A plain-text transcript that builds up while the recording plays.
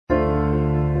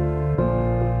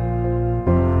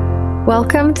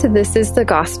Welcome to This is the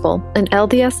Gospel, an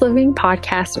LDS Living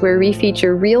podcast where we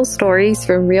feature real stories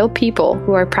from real people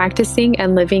who are practicing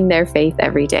and living their faith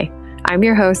every day. I'm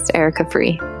your host, Erica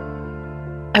Free.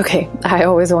 Okay, I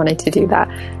always wanted to do that.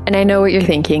 And I know what you're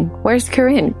thinking. Where's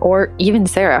Corinne? Or even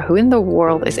Sarah? Who in the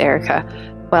world is Erica?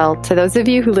 Well, to those of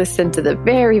you who listened to the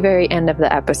very, very end of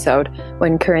the episode,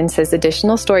 when Corinne says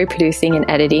additional story producing and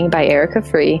editing by Erica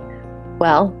Free,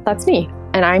 well, that's me.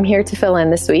 And I'm here to fill in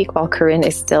this week while Corinne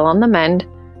is still on the mend.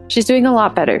 She's doing a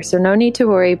lot better, so no need to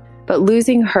worry. But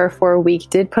losing her for a week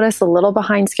did put us a little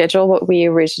behind schedule what we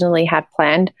originally had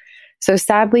planned. So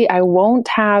sadly, I won't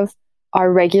have our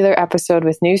regular episode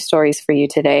with news stories for you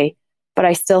today, but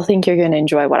I still think you're going to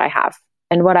enjoy what I have.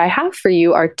 And what I have for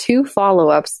you are 2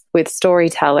 follow-ups with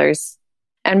storytellers.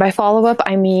 And by follow-up,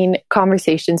 I mean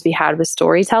conversations we had with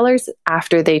storytellers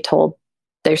after they told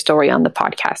their story on the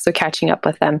podcast. So catching up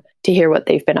with them to hear what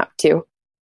they've been up to.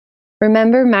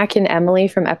 Remember Mac and Emily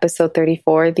from episode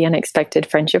 34, the unexpected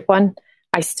friendship one?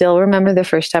 I still remember the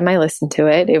first time I listened to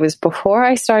it. It was before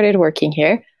I started working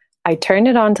here. I turned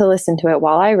it on to listen to it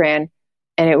while I ran,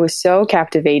 and it was so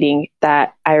captivating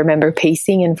that I remember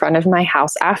pacing in front of my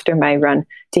house after my run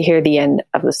to hear the end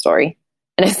of the story.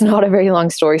 And it's not a very long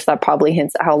story, so that probably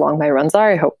hints at how long my runs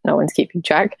are. I hope no one's keeping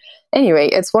track. Anyway,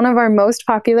 it's one of our most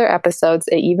popular episodes.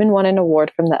 It even won an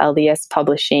award from the LDS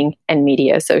Publishing and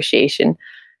Media Association.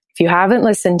 If you haven't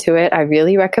listened to it, I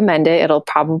really recommend it. It'll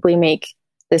probably make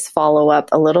this follow-up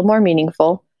a little more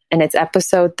meaningful. And it's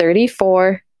episode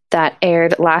 34 that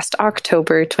aired last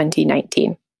October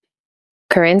 2019.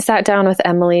 Corinne sat down with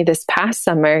Emily this past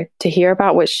summer to hear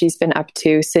about what she's been up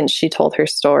to since she told her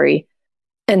story.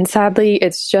 And sadly,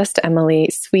 it's just Emily.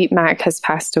 Sweet Mac has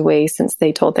passed away since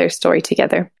they told their story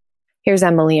together. Here's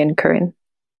Emily and Corinne.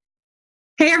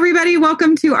 Hey, everybody.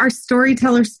 Welcome to our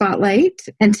Storyteller Spotlight.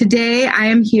 And today I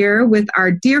am here with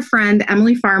our dear friend,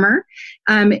 Emily Farmer.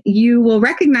 You will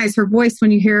recognize her voice when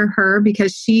you hear her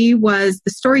because she was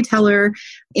the storyteller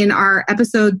in our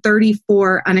episode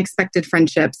 34, Unexpected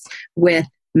Friendships with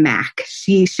Mac.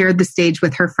 She shared the stage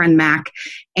with her friend Mac,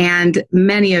 and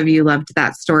many of you loved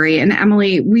that story. And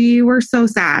Emily, we were so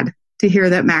sad to hear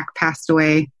that Mac passed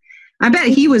away. I bet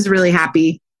he was really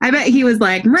happy. I bet he was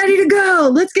like, ready to go.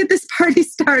 Let's get this party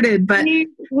started. But he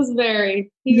was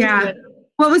very.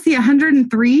 What was he,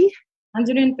 103?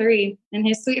 103. And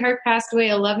his sweetheart passed away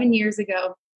 11 years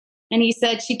ago. And he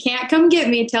said, she can't come get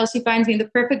me until she finds me the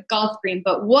perfect golf green.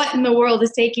 But what in the world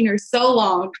is taking her so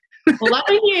long?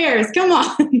 11 years. Come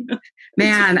on.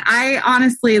 Man, I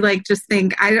honestly just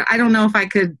think, I don't know if I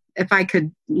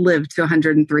could live to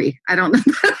 103. I don't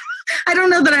know. I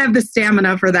don't know that I have the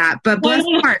stamina for that, but bless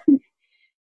my heart.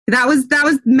 That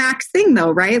was Mac's thing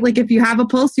though, right? Like if you have a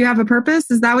pulse, you have a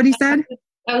purpose. Is that what he said?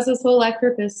 That was his whole life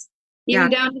purpose. Even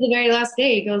down to the very last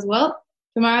day, he goes, well,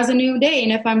 tomorrow's a new day.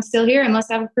 And if I'm still here, I must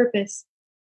have a purpose.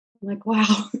 I'm like,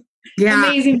 wow. Yeah.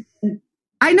 Amazing.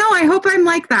 I know. I hope I'm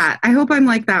like that. I hope I'm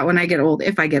like that when I get old.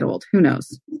 If I get old, who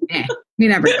knows? You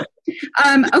never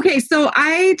know. Okay. So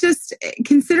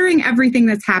considering everything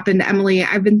that's happened, Emily,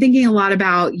 I've been thinking a lot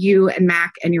about you and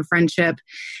Mac and your friendship.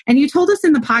 And you told us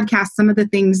in the podcast some of the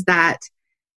things that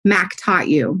Mac taught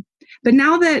you. But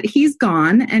now that he's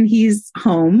gone and he's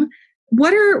home,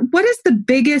 what is the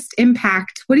biggest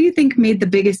impact? What do you think made the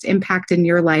biggest impact in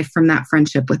your life from that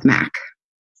friendship with Mac?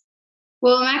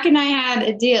 Well, Mac and I had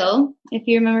a deal, if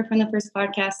you remember from the first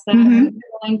podcast, that we were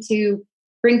going to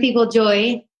bring people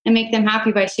joy and make them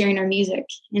happy by sharing our music.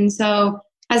 And so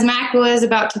as Mac was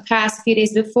about to pass a few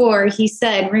days before, he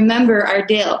said, remember our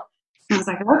deal. And I was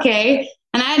like, okay.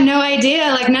 And I had no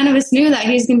idea, none of us knew that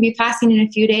he was going to be passing in a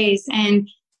few days. And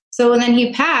so then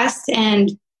he passed.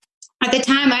 And at the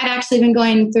time, I'd actually been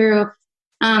going through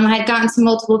I had gotten some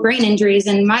multiple brain injuries,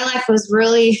 and my life was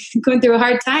really going through a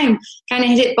hard time, kind of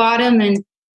hit bottom. And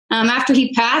after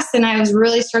he passed, and I was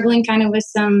really struggling kind of with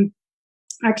some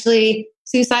actually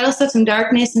suicidal stuff, some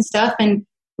darkness and stuff, and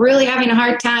really having a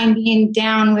hard time being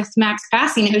down with Mac's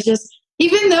passing. It was just,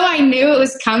 even though I knew it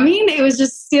was coming, it was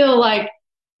just still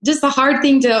just a hard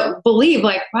thing to believe,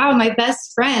 wow, my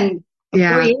best friend of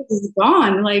 4 years is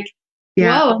gone.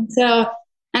 Whoa.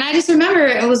 And I just remember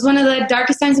it was one of the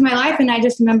darkest times of my life. And I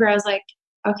just remember I was like,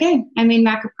 okay, I made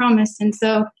Mac a promise. And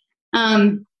so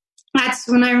that's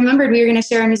when I remembered we were going to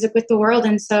share our music with the world.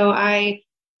 And so I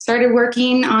started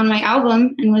working on my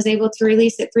album and was able to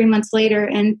release it 3 months later.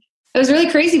 And it was really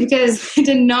crazy because I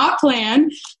did not plan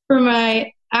for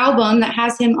my album that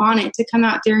has him on it to come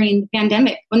out during the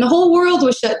pandemic when the whole world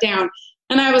was shut down.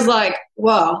 And I was like,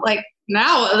 whoa,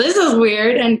 now this is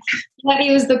weird. And that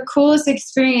it was the coolest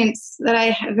experience that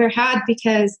I ever had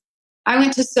because I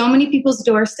went to so many people's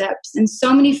doorsteps and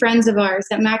so many friends of ours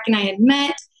that Mac and I had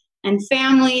met and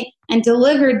family and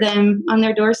delivered them on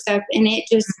their doorstep. And it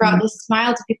just brought this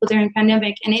smile to people during the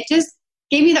pandemic. And it just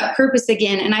gave me that purpose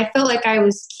again. And I felt like I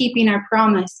was keeping our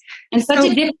promise in such a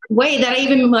different way that I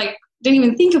even didn't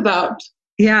even think about.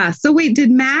 Yeah. So wait, did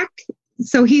Mac,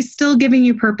 so he's still giving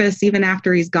you purpose even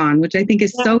after he's gone, which I think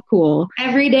is so cool.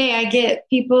 Every day I get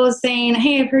people saying,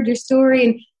 hey, I've heard your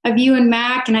story of you and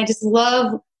Mac. And I just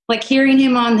love hearing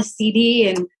him on the CD.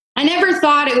 And I never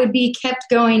thought it would be kept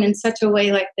going in such a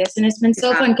way like this. And it's been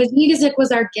so fun because music was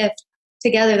our gift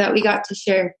together that we got to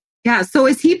share. Yeah. So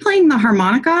is he playing the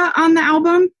harmonica on the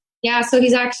album? Yeah. So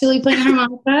he's actually playing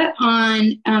harmonica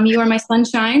on You Are My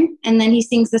Sunshine. And then he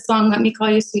sings the song, Let Me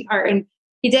Call You Sweetheart. And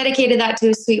he dedicated that to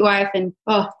his sweet wife. And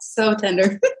it's so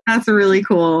tender. That's really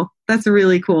cool. That's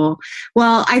really cool.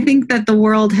 Well, I think that the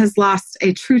world has lost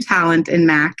a true talent in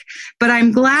Mac, but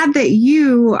I'm glad that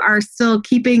you are still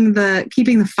keeping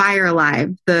the fire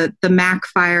alive, the Mac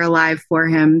fire alive for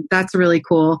him. That's really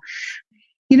cool.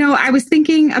 I was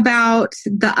thinking about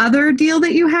the other deal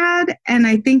that you had, and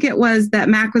I think it was that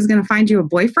Mac was going to find you a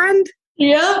boyfriend.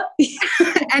 Yeah.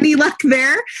 Any luck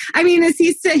there? I mean,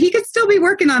 he could still be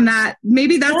working on that.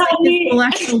 Maybe that's his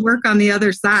celestial work on the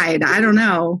other side. I don't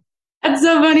know. That's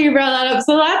so funny you brought that up.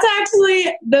 So that's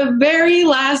actually the very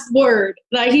last word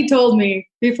that he told me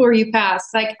before he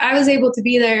passed. I was able to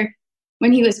be there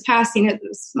when he was passing. It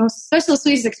was the most special,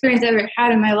 sweetest experience I ever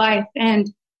had in my life.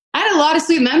 And I had a lot of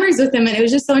sweet memories with him, and it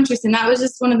was just so interesting. That was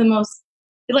just one of the most,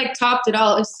 it topped it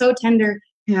all. It was so tender.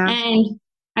 Yeah. And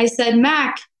I said,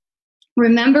 Mac,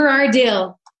 remember our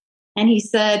deal? And he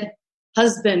said,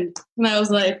 husband. And I was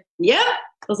like, yep.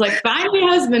 I was like, find me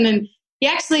husband. And he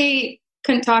actually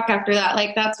couldn't talk after that.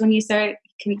 That's when he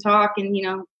can talk and,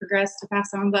 progress to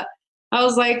pass on. But I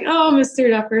was like, oh, Mr.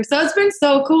 Duffer. So it's been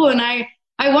so cool. And I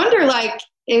wonder,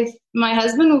 if my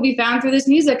husband will be found through this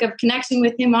music of connection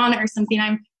with him on it or something.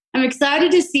 I'm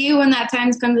excited to see when that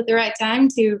time comes at the right time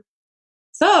to.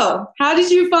 So how did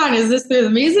you find? Is this through the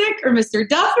music or Mr.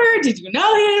 Duffer? Did you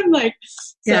know him?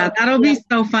 Yeah, that'll be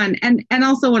so fun. And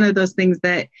also one of those things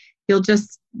that you'll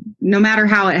just, no matter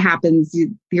how it happens,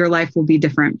 your life will be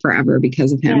different forever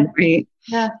because of him, right?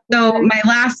 Yeah. So my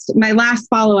last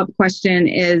follow-up question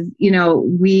is,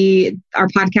 our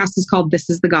podcast is called This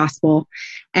is the Gospel.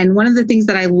 And one of the things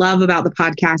that I love about the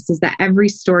podcast is that every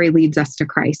story leads us to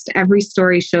Christ. Every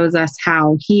story shows us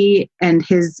how he and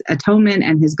his atonement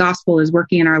and his gospel is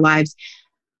working in our lives.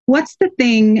 What's the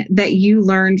thing that you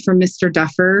learned from Mr.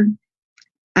 Duffer?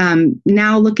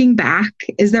 Now looking back,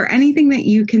 is there anything that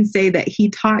you can say that he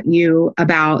taught you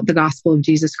about the gospel of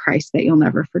Jesus Christ that you'll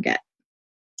never forget?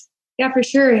 Yeah, for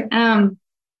sure.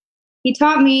 He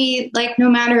taught me, no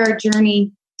matter our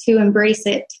journey, to embrace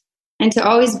it and to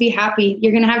always be happy.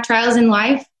 You're going to have trials in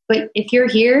life, but if you're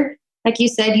here, like you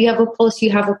said, you have a pulse, you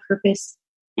have a purpose.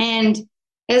 And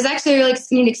it was actually a really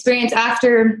neat experience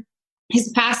after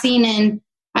his passing, and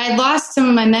I had lost some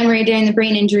of my memory during the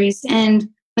brain injuries. And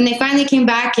when they finally came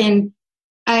back and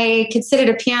I could sit at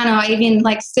a piano, I even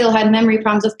still had memory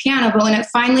problems with piano, but when it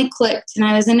finally clicked and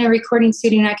I was in a recording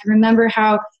studio and I could remember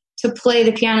how to play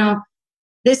the piano,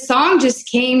 this song just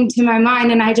came to my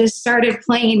mind and I just started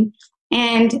playing.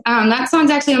 And that song's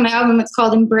actually on my album. It's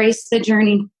called Embrace the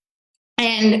Journey.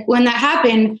 And when that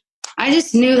happened, I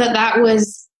just knew that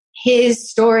was his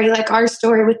story, our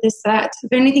story with this, that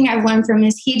if anything I've learned from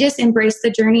is he just embraced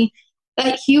the journey.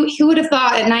 That he would have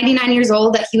thought at 99 years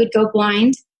old that he would go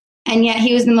blind. And yet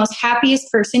he was the most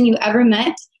happiest person you ever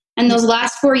met. And those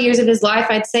last 4 years of his life,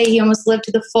 I'd say he almost lived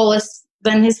to the fullest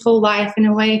than his whole life in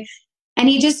a way. And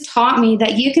he just taught me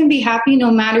that you can be happy no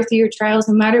matter through your trials,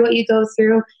 no matter what you go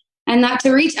through, and that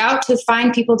to reach out to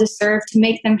find people to serve, to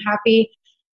make them happy.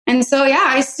 And so,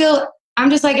 I'm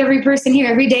just like every person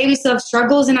here. Every day we still have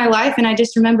struggles in our life. And I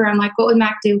just remember, I'm like, what would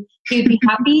Mac do? He would be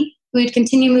happy. We would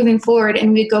continue moving forward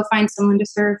and we'd go find someone to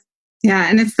serve. Yeah.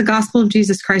 And it's the gospel of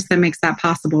Jesus Christ that makes that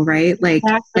possible, right?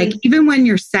 Exactly. Even when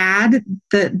you're sad,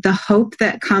 the hope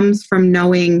that comes from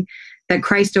knowing that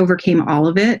Christ overcame all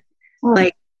of it,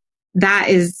 that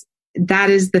is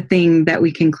the thing that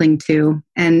we can cling to.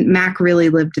 And Mac really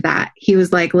lived that. He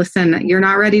was like, listen, you're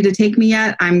not ready to take me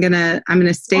yet. I'm going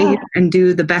to stay here and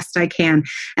do the best I can.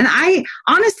 And I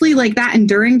honestly that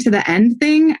enduring to the end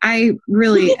thing, I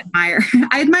really admire.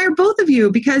 I admire both of you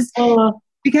because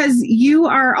you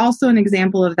are also an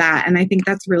example of that. And I think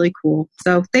that's really cool.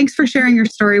 So thanks for sharing your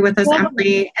story with us,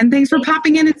 Emily. And thanks for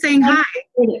popping in and saying hi.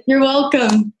 You're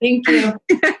welcome. Thank you.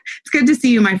 It's good to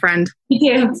see you, my friend.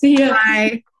 Yeah. See you.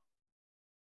 Bye.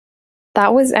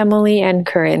 That was Emily and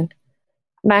Corinne.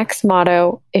 Mac's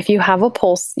motto, if you have a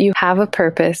pulse, you have a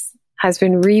purpose, has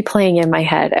been replaying in my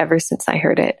head ever since I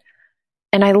heard it.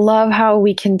 And I love how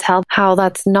we can tell how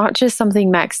that's not just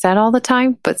something Mac said all the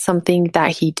time, but something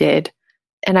that he did.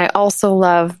 And I also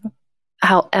love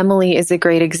how Emily is a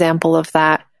great example of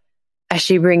that as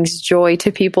she brings joy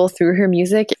to people through her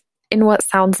music in what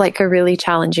sounds like a really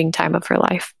challenging time of her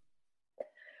life.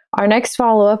 Our next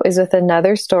follow-up is with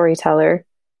another storyteller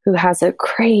who has a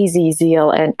crazy zeal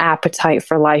and appetite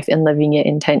for life and living it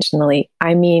intentionally.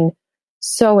 I mean,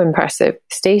 so impressive.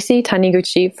 Stacy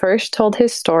Taniguchi first told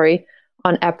his story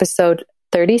on episode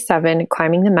 37,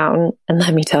 Climbing the Mountain. And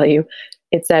let me tell you,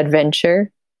 it's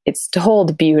adventure. It's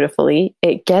told beautifully.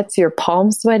 It gets your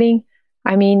palms sweating.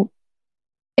 I mean,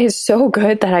 it's so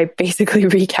good that I basically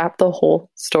recapped the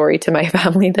whole story to my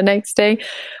family the next day.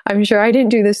 I'm sure I didn't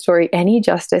do the story any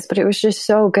justice, but it was just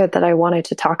so good that I wanted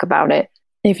to talk about it.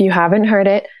 If you haven't heard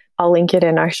it, I'll link it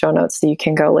in our show notes so you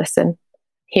can go listen.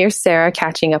 Here's Sarah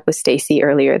catching up with Stacy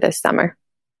earlier this summer.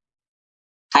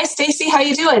 Hi, Stacy. How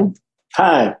you doing?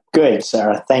 Hi. Good,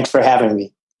 Sarah. Thanks for having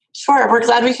me. Sure. We're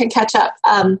glad we can catch up.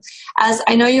 As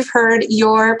I know you've heard,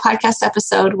 your podcast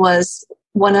episode was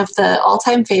one of the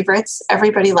all-time favorites.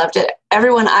 Everybody loved it.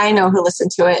 Everyone I know who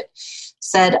listened to it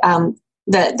said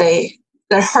that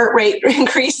their heart rate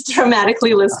increased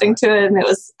dramatically listening to it, and it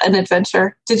was an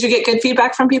adventure. Did you get good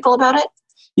feedback from people about it?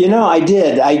 I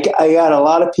did. I got a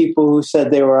lot of people who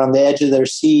said they were on the edge of their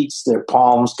seats, their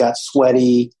palms got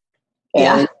sweaty.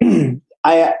 And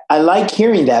yeah. I like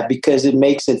hearing that because it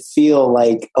makes it feel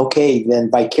like, okay, then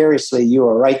vicariously you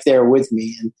are right there with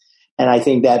me. And I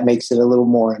think that makes it a little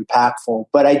more impactful.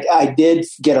 But I did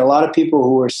get a lot of people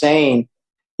who were saying,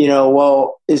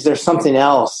 well, is there something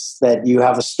else that you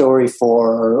have a story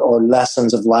for or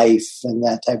lessons of life and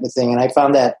that type of thing? And I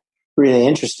found that really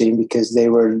interesting because they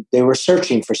were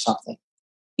searching for something.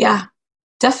 Yeah,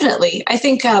 definitely. I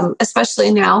think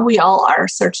especially now we all are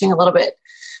searching a little bit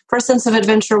for a sense of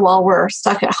adventure while we're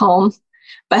stuck at home.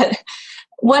 But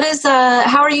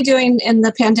how are you doing in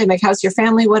the pandemic? How's your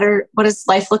family? What does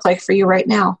life look like for you right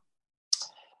now?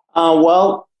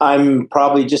 Well, I'm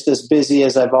probably just as busy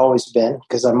as I've always been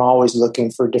because I'm always looking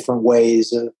for different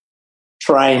ways of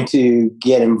trying to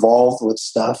get involved with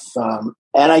stuff.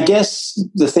 And I guess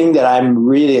the thing that I'm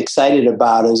really excited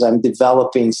about is I'm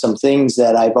developing some things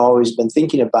that I've always been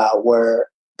thinking about where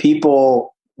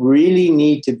people really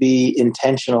need to be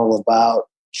intentional about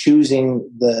choosing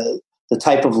the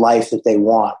type of life that they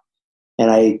want. And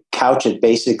I couch it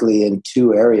basically in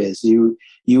two areas. You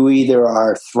either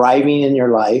are thriving in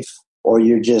your life or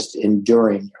you're just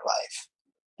enduring your life.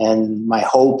 And my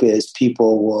hope is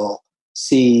people will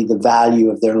see the value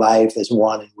of their life as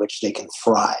one in which they can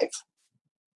thrive.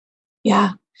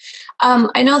 Yeah.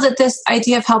 I know that this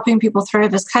idea of helping people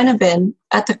thrive has kind of been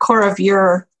at the core of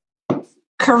your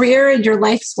career and your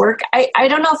life's work. I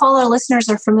don't know if all our listeners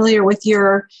are familiar with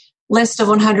your list of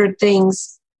 100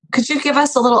 things. Could you give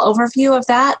us a little overview of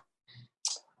that?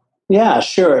 Yeah,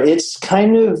 sure. It's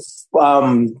kind of,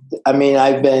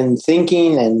 I've been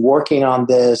thinking and working on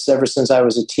this ever since I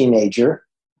was a teenager.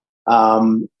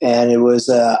 And it was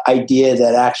an idea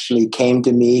that actually came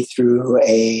to me through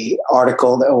an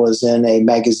article that was in a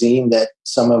magazine that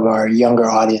some of our younger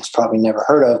audience probably never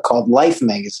heard of called Life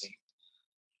Magazine.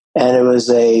 And it was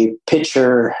a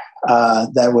picture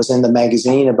that was in the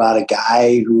magazine about a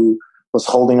guy who was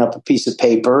holding up a piece of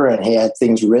paper and he had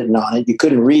things written on it. You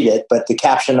couldn't read it, but the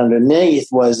caption underneath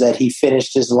was that he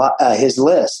finished his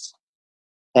list.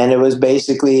 And it was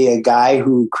basically a guy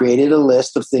who created a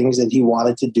list of things that he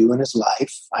wanted to do in his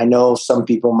life. I know some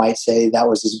people might say that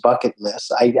was his bucket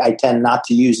list. I tend not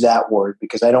to use that word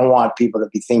because I don't want people to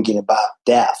be thinking about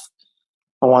death.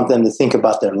 I want them to think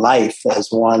about their life as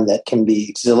one that can be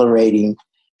exhilarating,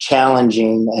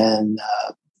 challenging,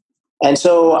 and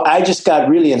so I just got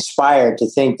really inspired to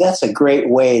think that's a great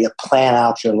way to plan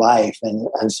out your life.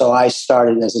 And so I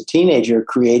started as a teenager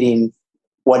creating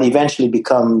what eventually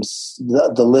becomes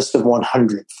the list of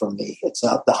 100 for me. It's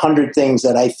the 100 things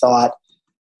that I thought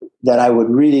that I would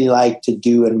really like to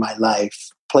do in my life,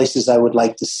 places I would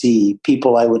like to see,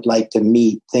 people I would like to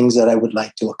meet, things that I would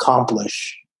like to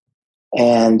accomplish.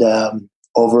 And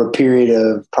over a period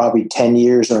of probably 10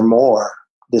 years or more,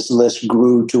 this list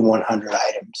grew to 100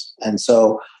 items. And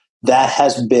so that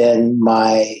has been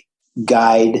my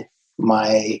guide,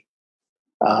 my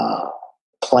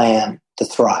plan to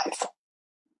thrive.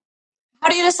 How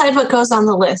do you decide what goes on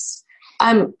the list?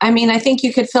 I think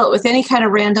you could fill it with any kind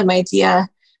of random idea,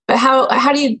 but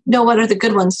how do you know what are the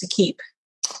good ones to keep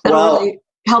that'll really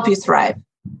help you thrive?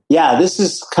 Yeah, this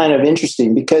is kind of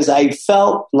interesting because I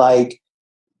felt like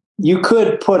you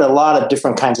could put a lot of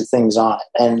different kinds of things on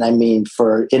it. And I mean,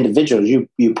 for individuals,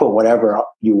 you put whatever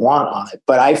you want on it.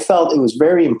 But I felt it was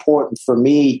very important for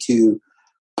me to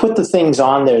put the things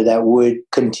on there that would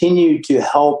continue to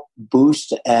help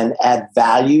boost and add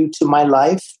value to my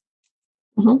life.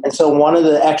 Mm-hmm. And so one of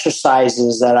the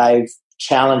exercises that I've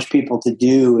challenged people to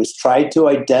do is try to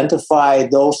identify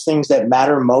those things that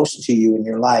matter most to you in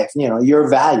your life, your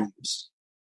values.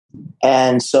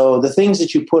 And so the things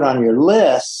that you put on your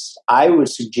list, I would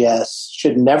suggest,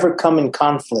 should never come in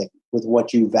conflict with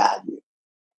what you value.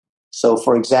 So,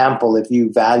 for example, if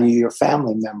you value your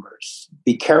family members,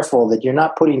 be careful that you're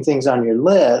not putting things on your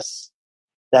list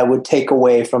that would take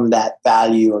away from that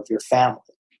value of your family.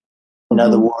 In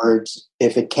other words,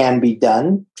 if it can be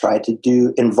done, try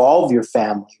to involve your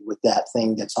family with that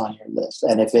thing that's on your list.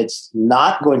 And if it's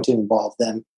not going to involve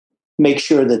them, make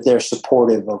sure that they're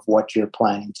supportive of what you're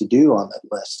planning to do on that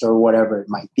list or whatever it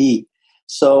might be.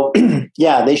 So,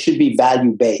 yeah, they should be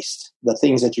value-based, the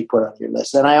things that you put on your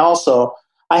list. And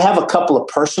I have a couple of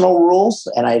personal rules,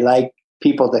 and I like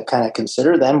people to kind of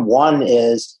consider them. One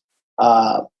is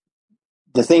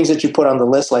the things that you put on the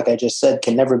list, like I just said,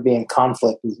 can never be in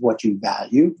conflict with what you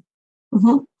value.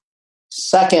 Mm-hmm.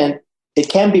 Second, it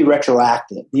can be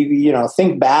retroactive. You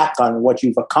think back on what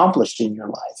you've accomplished in your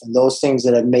life and those things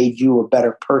that have made you a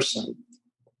better person,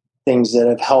 things that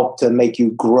have helped to make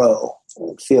you grow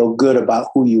and feel good about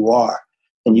who you are.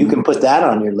 And you can put that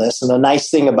on your list. And the nice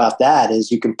thing about that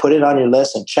is you can put it on your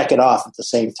list and check it off at the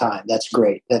same time. That's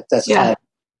great. That's kind of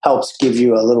helps give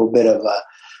you a little bit of a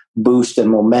boost and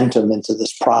momentum into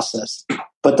this process.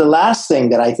 But the last thing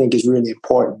that I think is really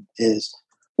important is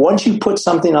once you put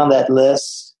something on that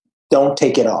list, don't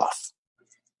take it off.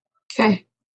 Okay.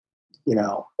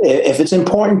 If it's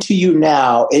important to you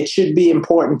now, it should be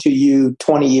important to you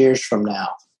 20 years from now.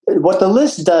 What the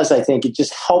list does, I think, it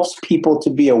just helps people to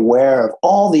be aware of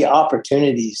all the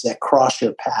opportunities that cross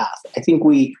your path. I think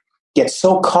we get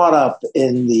so caught up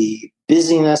in the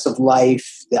busyness of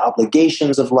life, the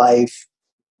obligations of life,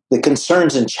 the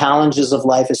concerns and challenges of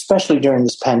life, especially during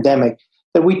this pandemic,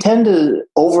 that we tend to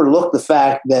overlook the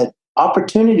fact that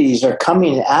opportunities are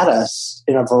coming at us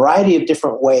in a variety of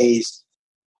different ways.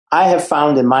 I have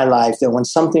found in my life that when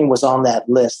something was on that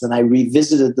list and I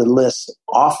revisited the list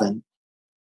often,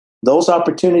 those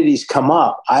opportunities come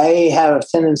up. I have a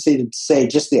tendency to say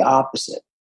just the opposite.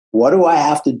 What do I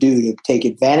have to do to take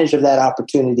advantage of that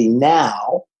opportunity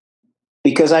now?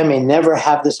 Because I may never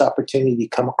have this opportunity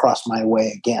come across my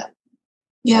way again.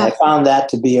 Yeah. And I found that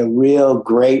to be a real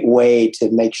great way to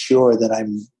make sure that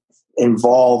I'm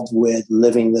involved with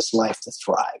living this life to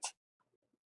thrive.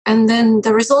 And then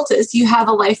the result is you have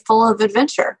a life full of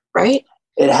adventure, right?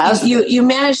 It has. You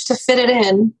managed to fit it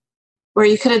in where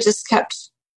you could have just kept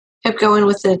going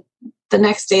with the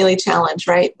next daily challenge,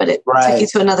 right? But it took you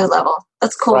to another level.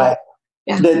 That's cool. Right.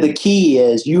 Yeah. The key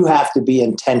is you have to be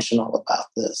intentional about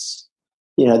this.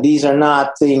 These are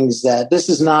not things this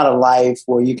is not a life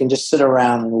where you can just sit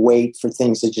around and wait for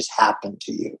things to just happen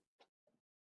to you.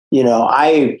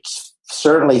 I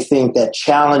certainly think that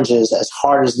challenges, as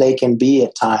hard as they can be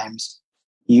at times,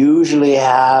 usually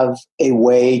have a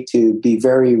way to be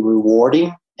very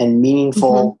rewarding and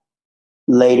meaningful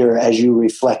later as you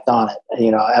reflect on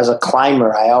it. As a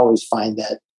climber, I always find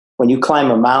that when you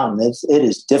climb a mountain, it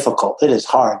is difficult. It is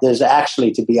hard. There's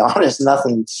actually, to be honest,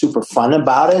 nothing super fun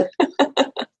about it.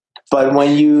 But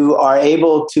when you are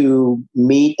able to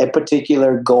meet a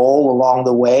particular goal along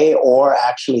the way or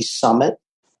actually summit,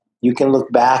 you can look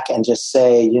back and just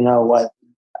say, you know what,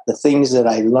 the things that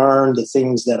I learned, the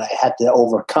things that I had to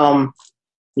overcome,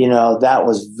 that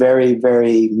was very,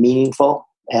 very meaningful.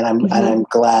 And I'm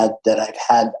glad that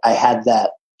I had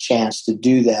that chance to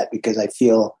do that, because I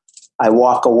feel I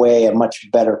walk away a much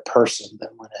better person than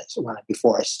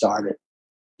before I started.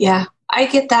 Yeah, I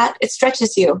get that. It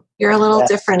stretches you. You're a little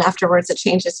different afterwards. It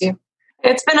changes you.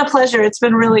 It's been a pleasure. It's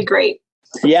been really great.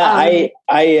 Yeah,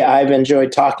 I've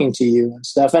enjoyed talking to you and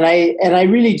stuff, and I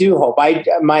really do hope I've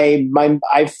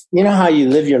how you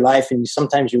live your life, and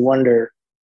sometimes you wonder,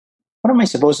 what am I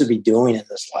supposed to be doing in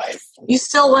this life? You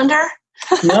still wonder?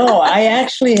 No, I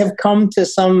actually have come to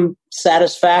some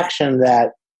satisfaction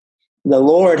that the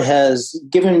Lord has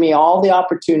given me all the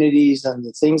opportunities and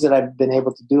the things that I've been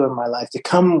able to do in my life to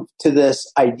come to this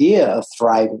idea of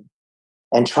thriving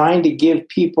and trying to give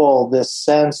people this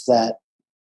sense that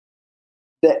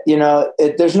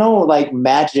there's no like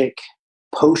magic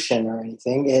potion or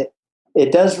anything.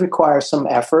 It does require some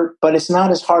effort, but it's not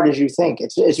as hard as you think.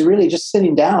 It's really just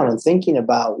sitting down and thinking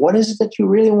about what is it that you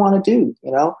really want to do.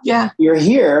 Yeah, you're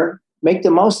here, make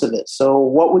the most of it. So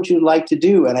what would you like to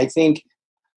do? And I think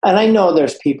And I know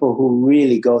there's people who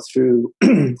really go through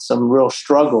some real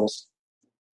struggles.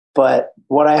 But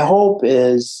what I hope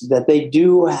is that they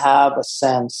do have a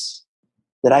sense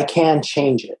that I can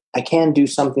change it. I can do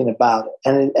something about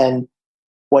it. And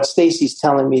what Stacy's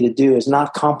telling me to do is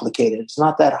not complicated. It's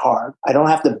not that hard. I don't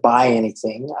have to buy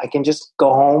anything. I can just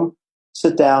go home,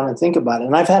 sit down, and think about it.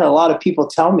 And I've had a lot of people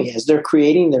tell me as they're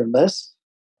creating their list,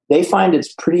 they find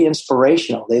it's pretty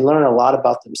inspirational. They learn a lot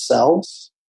about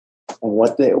themselves and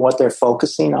what they're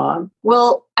focusing on.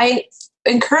 Well, I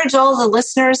encourage all the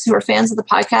listeners who are fans of the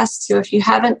podcast to, if you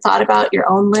haven't thought about your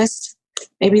own list,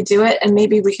 maybe do it, and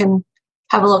maybe we can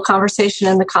have a little conversation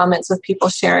in the comments with people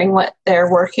sharing what they're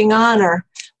working on or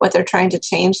what they're trying to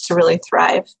change to really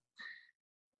thrive.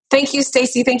 Thank you,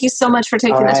 Stacy. Thank you so much for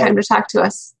taking the time to talk to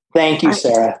us. Thank you,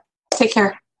 Sarah. Take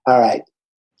care. All right.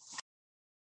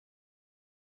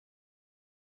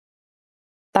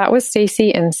 That was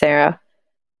Stacy and Sarah.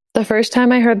 The first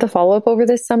time I heard the follow-up over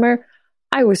this summer,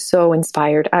 I was so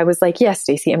inspired. I was like, yes,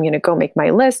 Stacy, I'm going to go make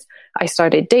my list. I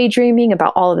started daydreaming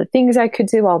about all of the things I could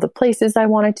do, all the places I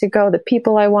wanted to go, the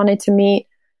people I wanted to meet.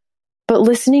 But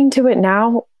listening to it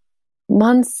now,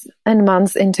 months and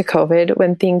months into COVID,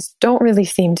 when things don't really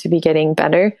seem to be getting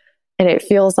better, and it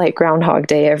feels like Groundhog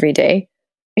Day every day,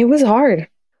 it was hard.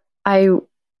 I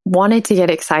wanted to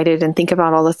get excited and think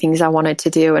about all the things I wanted to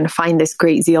do and find this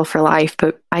great zeal for life,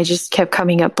 but I just kept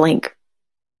coming up blank.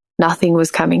 Nothing was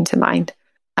coming to mind.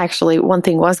 Actually, one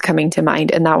thing was coming to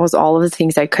mind, and that was all of the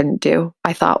things I couldn't do.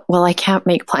 I thought, well, I can't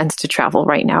make plans to travel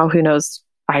right now. Who knows?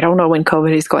 I don't know when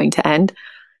COVID is going to end.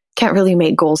 Can't really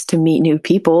make goals to meet new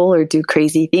people or do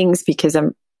crazy things because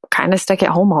I'm kind of stuck at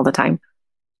home all the time.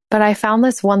 But I found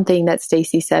this one thing that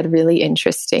Stacy said really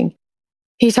interesting.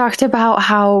 He talked about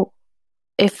how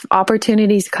if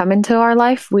opportunities come into our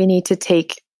life, we need to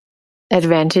take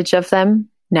advantage of them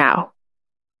now.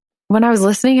 When I was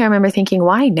listening, I remember thinking,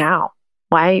 why now?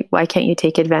 Why can't you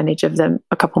take advantage of them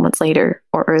a couple months later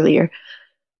or earlier?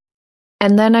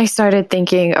 And then I started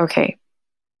thinking, okay,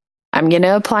 I'm going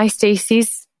to apply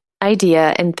Stacy's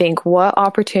idea and think, what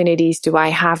opportunities do I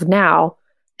have now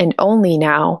and only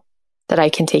now that I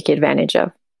can take advantage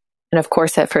of? And of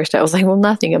course, at first I was like, well,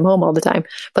 nothing. I'm home all the time.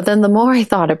 But then the more I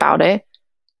thought about it,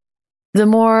 the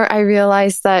more I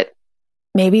realized that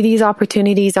maybe these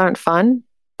opportunities aren't fun,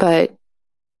 but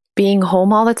being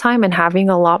home all the time and having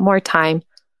a lot more time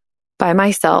by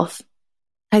myself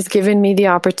has given me the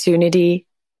opportunity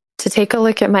to take a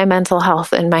look at my mental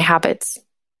health and my habits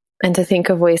and to think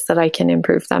of ways that I can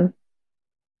improve them.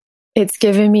 It's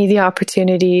given me the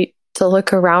opportunity to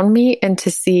look around me and to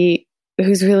see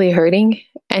who's really hurting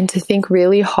and to think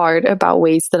really hard about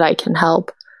ways that I can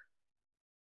help,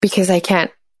 because I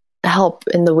can't help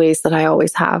in the ways that I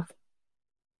always have.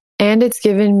 And it's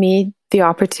given me the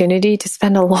opportunity to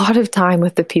spend a lot of time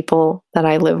with the people that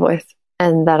I live with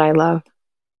and that I love.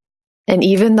 And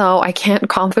even though I can't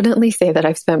confidently say that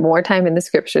I've spent more time in the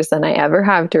scriptures than I ever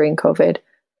have during COVID,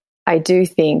 I do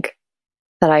think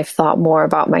that I've thought more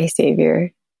about my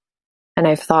Savior, and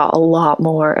I've thought a lot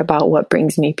more about what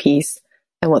brings me peace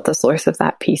and what the source of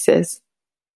that peace is.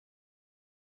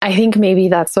 I think maybe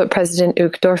that's what President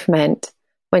Uchtdorf meant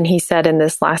when he said in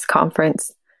this last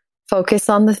conference, focus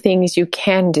on the things you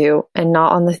can do and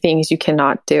not on the things you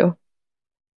cannot do.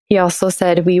 He also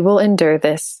said, we will endure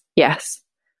this, yes,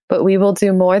 but we will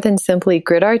do more than simply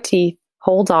grit our teeth,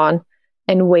 hold on,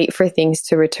 and wait for things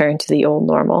to return to the old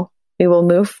normal. We will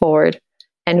move forward,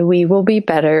 and we will be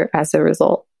better as a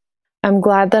result. I'm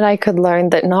glad that I could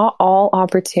learn that not all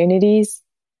opportunities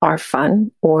are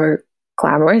fun or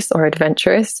glamorous or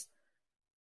adventurous,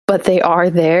 but they are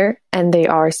there and they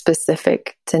are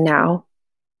specific to now.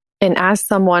 And as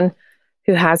someone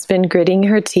who has been gritting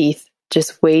her teeth,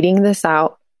 just waiting this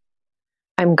out,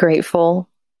 I'm grateful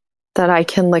that I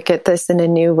can look at this in a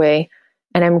new way.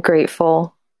 And I'm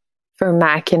grateful for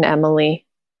Mac and Emily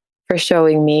for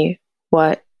showing me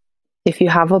what, if you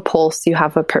have a pulse, you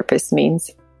have a purpose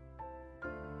means.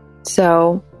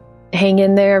 So hang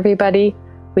in there, everybody.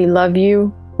 We love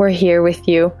you. We're here with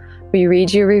you. We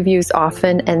read your reviews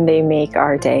often and they make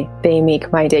our day. They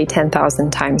make my day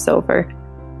 10,000 times over.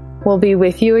 We'll be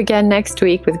with you again next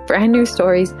week with brand new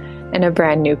stories and a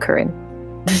brand new Corinne.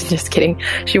 Just kidding.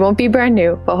 She won't be brand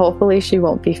new, but hopefully she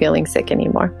won't be feeling sick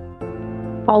anymore.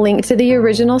 I'll link to the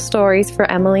original stories for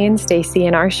Emily and Stacy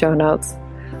in our show notes.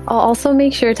 I'll also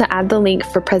make sure to add the link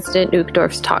for President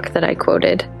Uchtdorf's talk that I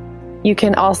quoted. You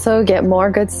can also get more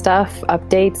good stuff,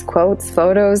 updates, quotes,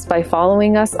 photos by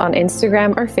following us on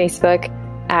Instagram or Facebook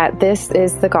at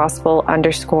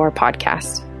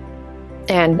thisisthegospel_podcast.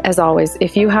 And as always,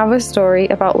 if you have a story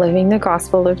about living the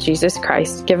gospel of Jesus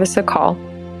Christ, give us a call.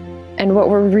 And what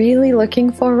we're really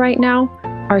looking for right now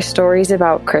are stories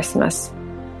about Christmas,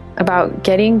 about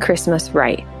getting Christmas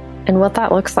right, and what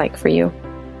that looks like for you.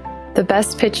 The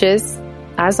best pitches,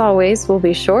 as always, will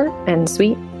be short and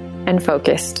sweet and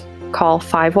focused. Call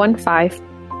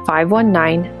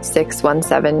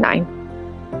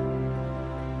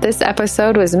 515-519-6179. This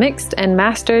episode was mixed and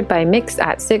mastered by Mix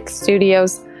at 6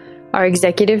 Studios. Our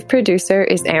executive producer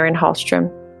is Aaron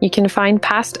Hallstrom. You can find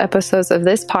past episodes of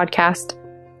this podcast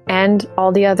and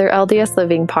all the other LDS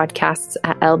Living podcasts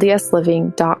at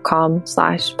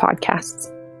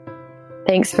ldsliving.com/podcasts.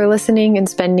 Thanks for listening and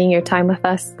spending your time with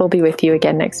us. We'll be with you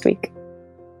again next week.